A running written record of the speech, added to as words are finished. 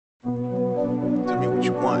what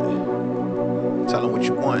you want. Tell them what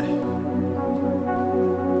you want.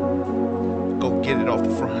 Go get it off the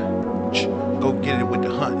front. Go get it with the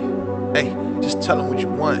hunt. Hey, just tell them what you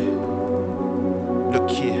want. Look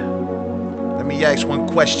here. Let me ask one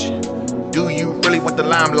question. Do you really want the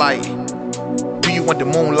limelight? Do you want the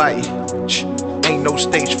moonlight? Ain't no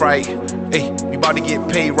stage fright. Hey, we about to get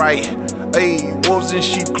paid right. Hey, wolves in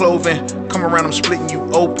sheep clothing. Come around, I'm splitting you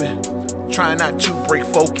open. Trying not to break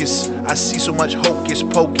focus. I see so much hocus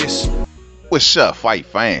pocus. What's up, fight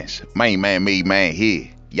fans? Mainman here.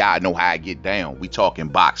 Y'all know how I get down. We talking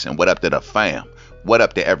boxing. What up to the fam? What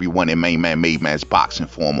up to everyone in Mademan's boxing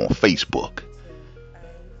forum on Facebook?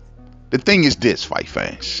 The thing is this, fight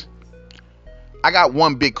fans. I got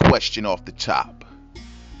one big question off the top.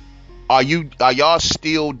 Are y'all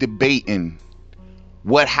still debating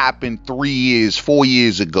what happened 3 years, 4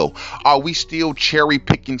 years ago? Are we still cherry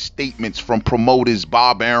picking statements from promoters,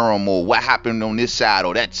 Bob Arum, or what happened on this side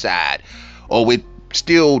or that side? Or we're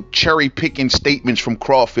still cherry picking statements from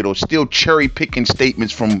Crawford, or still cherry picking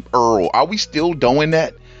statements from Errol? Are we still doing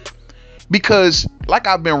that? Because like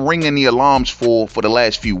I've been ringing the alarms for the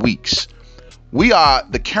last few weeks,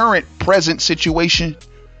 the current present situation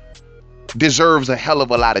deserves a hell of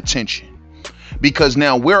a lot of attention, because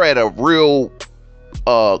now we're at a real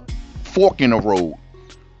fork in the road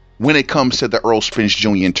when it comes to the Errol Spence Jr.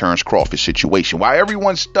 and Terence Crawford situation. While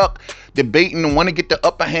everyone's stuck debating and want to get the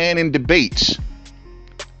upper hand in debates,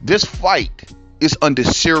 this fight is under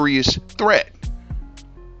serious threat.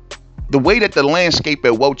 The way that the landscape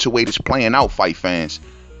at welterweight is playing out, fight fans,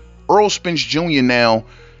 Errol Spence Jr. now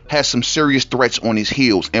has some serious threats on his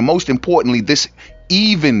heels, and most importantly, this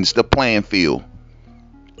evens the playing field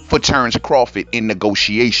for Terence Crawford in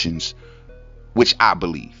negotiations, which I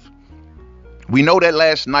believe. We know that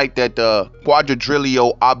last night that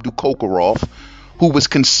Quadrilio Abdukokorov, who was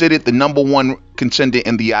considered the #1 contender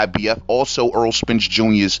in the IBF, also Errol Spence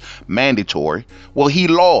Jr.'s mandatory, well, he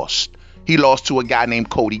lost. He lost to a guy named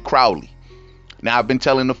Cody Crowley. Now, I've been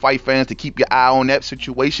telling the fight fans to keep your eye on that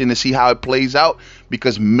situation to see how it plays out,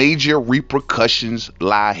 because major repercussions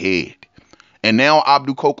lie ahead. And now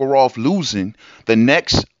Abdukokorov losing, the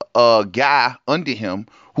next guy under him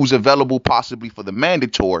who's available possibly for the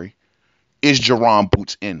mandatory is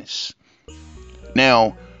Jaron Ennis.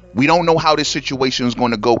 Now, we don't know how this situation is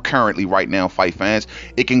going to go currently right now, fight fans.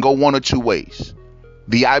 It can go one or two ways.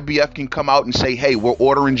 The IBF can come out and say, hey, we're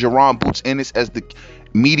ordering Jaron Ennis as the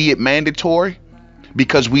immediate mandatory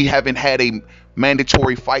because we haven't had a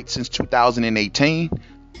mandatory fight since 2018.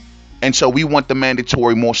 And so we want the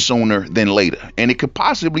mandatory more sooner than later. And it could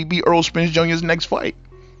possibly be Errol Spence Jr.'s next fight.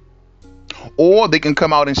 Or they can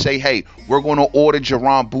come out and say, hey, we're going to order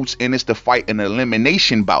Jaron Ennis to fight an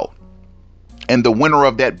elimination bout. And the winner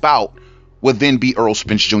of that bout will then be Errol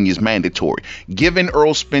Spence Jr.'s mandatory, giving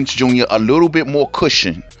Errol Spence Jr. a little bit more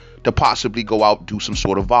cushion to possibly go out and do some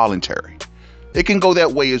sort of voluntary. It can go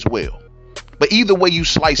that way as well. But either way you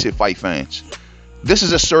slice it, fight fans, this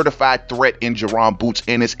is a certified threat in Jaron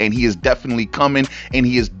Ennis, and he is definitely coming, and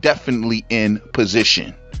he is definitely in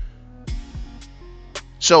position.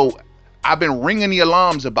 So I've been ringing the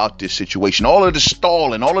alarms about this situation, all of the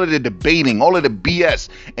stalling, all of the debating, all of the BS,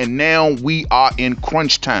 and now we are in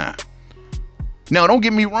crunch time. Now, don't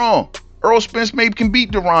get me wrong. Errol Spence maybe can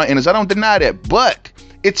beat Jaron Ennis. I don't deny that, but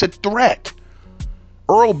it's a threat.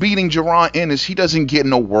 Errol beating Jaron Ennis, he doesn't get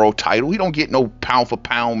no world title. He don't get no pound for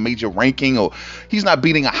pound major ranking, or he's not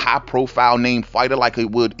beating a high profile name fighter like he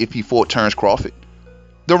would if he fought Terence Crawford.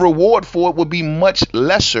 The reward for it would be much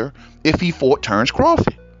lesser if he fought Terence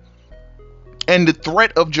Crawford. And the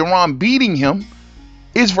threat of Jaron beating him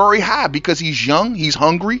is very high because he's young, he's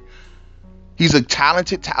hungry, he's a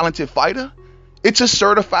talented fighter. It's a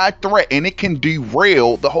certified threat, and it can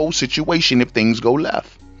derail the whole situation if things go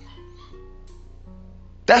left.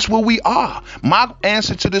 That's where we are. My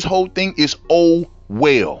answer to this whole thing is, oh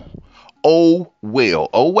well. Oh well.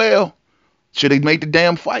 Oh well. Should have made the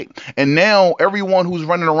damn fight. And now everyone who's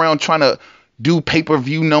running around trying to do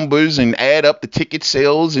pay-per-view numbers and add up the ticket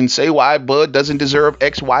sales and say why Bud doesn't deserve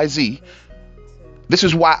XYZ. This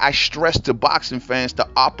is why I stress to boxing fans to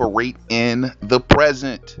operate in the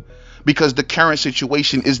present, because the current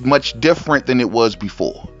situation is much different than it was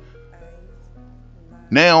before.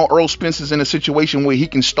 Now Errol Spence is in a situation where he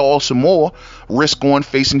can stall some more, risk on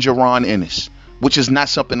facing Jaron Ennis, which is not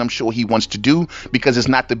something I'm sure he wants to do because it's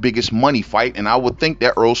not the biggest money fight, and I would think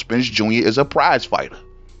that Errol Spence Jr. is a prize fighter.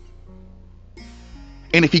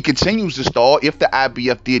 And if he continues to stall, if the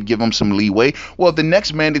IBF did give him some leeway, well, the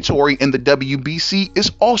next mandatory in the WBC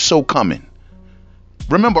is also coming.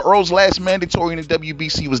 Remember, Earl's last mandatory in the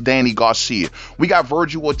WBC was Danny Garcia. We got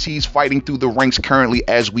Virgil Ortiz fighting through the ranks currently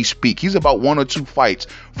as we speak. He's about 1 or 2 fights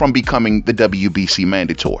from becoming the WBC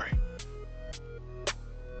mandatory.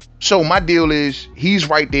 So my deal is, he's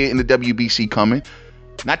right there in the WBC coming.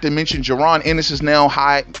 Not to mention Jaron Ennis is now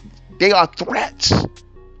high. They are threats.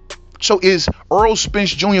 So is Errol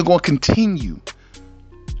Spence Jr. going to continue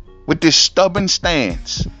with this stubborn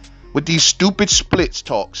stance, with these stupid splits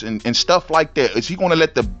talks and stuff like that? Is he going to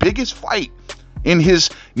let the biggest fight in his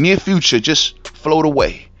near future just float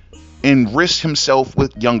away and risk himself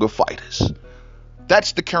with younger fighters?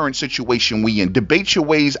 That's the current situation we in. Debate your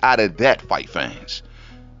ways out of that, fight fans.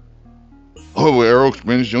 Oh, well, Errol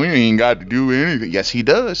Spence Jr. ain't got to do anything. Yes, he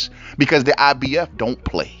does. Because the IBF don't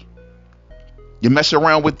play. You mess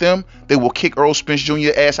around with them, they will kick Errol Spence Jr.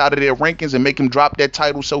 ass out of their rankings and make him drop that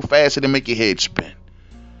title so fast it'll make your head spin.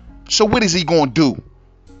 So what is he going to do?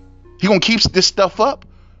 He going to keep this stuff up?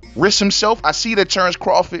 Risk himself? I see that Terence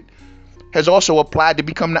Crawford has also applied to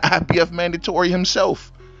become the IBF mandatory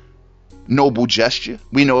himself. Noble gesture.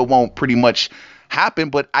 We know it won't pretty much happen,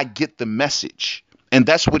 but I get the message. And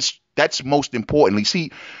that's most importantly.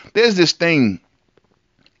 See, there's this thing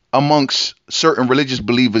amongst certain religious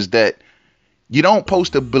believers that you don't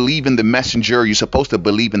supposed to believe in the messenger. You're supposed to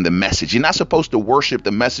believe in the message. You're not supposed to worship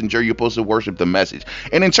the messenger. You're supposed to worship the message.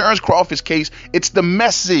 And in Terence Crawford's case, it's the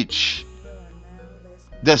message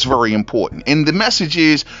that's very important. And the message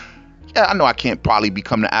is, yeah, I know I can't probably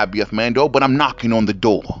become the IBF Mando, but I'm knocking on the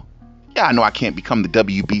door. Yeah, I know I can't become the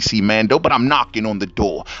WBC Mando, but I'm knocking on the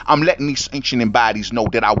door. I'm letting these sanctioning bodies know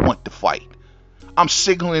that I want to fight. I'm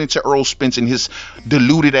signaling to Errol Spence and his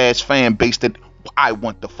deluded ass fan base that I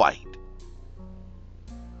want to fight.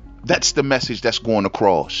 That's the message that's going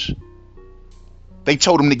across. They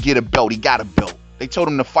told him to get a belt. He got a belt. They told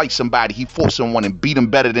him to fight somebody. He fought someone and beat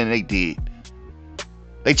him better than they did.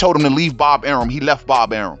 They told him to leave Bob Arum. He left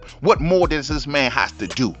Bob Arum. What more does this man have to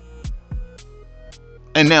do?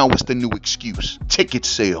 And now what's the new excuse? Ticket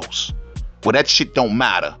sales. Well, that shit don't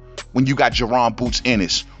matter when you got Jaron Boots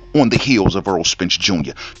Ennis on the heels of Errol Spence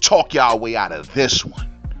Jr. Talk y'all way out of this one.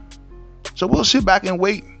 So we'll sit back and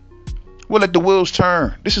wait. We'll let the wheels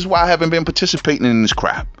turn. This is why I haven't been participating in this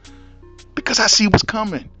crap. Because I see what's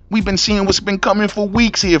coming. We've been seeing what's been coming for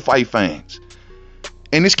weeks here, fight fans.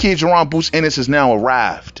 And this kid, Jaron Boots Ennis, has now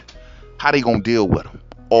arrived. How they gonna deal with him?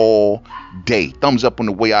 All day. Thumbs up on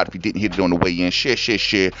the way out if you didn't hit it on the way in.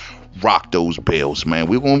 Share. Rock those bells, man.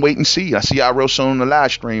 We're gonna wait and see. I see y'all real soon on the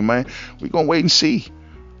live stream, man. We're gonna wait and see.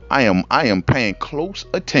 I am paying close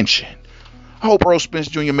attention. I hope Errol Spence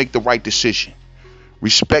Jr. make the right decision.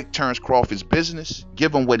 Respect Terence Crawford's business.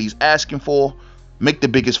 Give him what he's asking for. Make the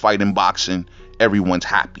biggest fight in boxing. Everyone's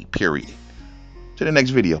happy, period. To the next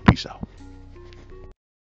video. Peace out.